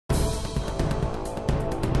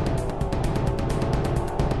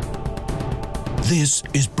This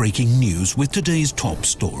is breaking news with today's top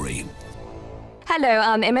story. Hello,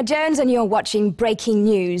 I'm Emma Jones and you're watching Breaking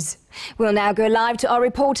News. We'll now go live to our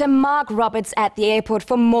reporter Mark Roberts at the airport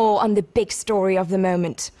for more on the big story of the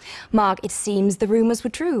moment. Mark, it seems the rumours were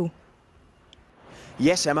true.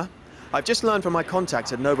 Yes, Emma. I've just learned from my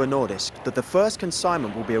contacts at Novo that the first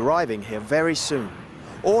consignment will be arriving here very soon.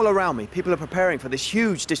 All around me, people are preparing for this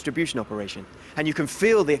huge distribution operation, and you can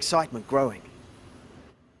feel the excitement growing.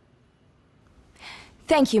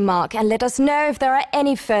 Thank you, Mark, and let us know if there are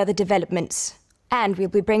any further developments. And we'll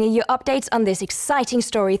be bringing you updates on this exciting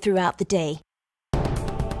story throughout the day.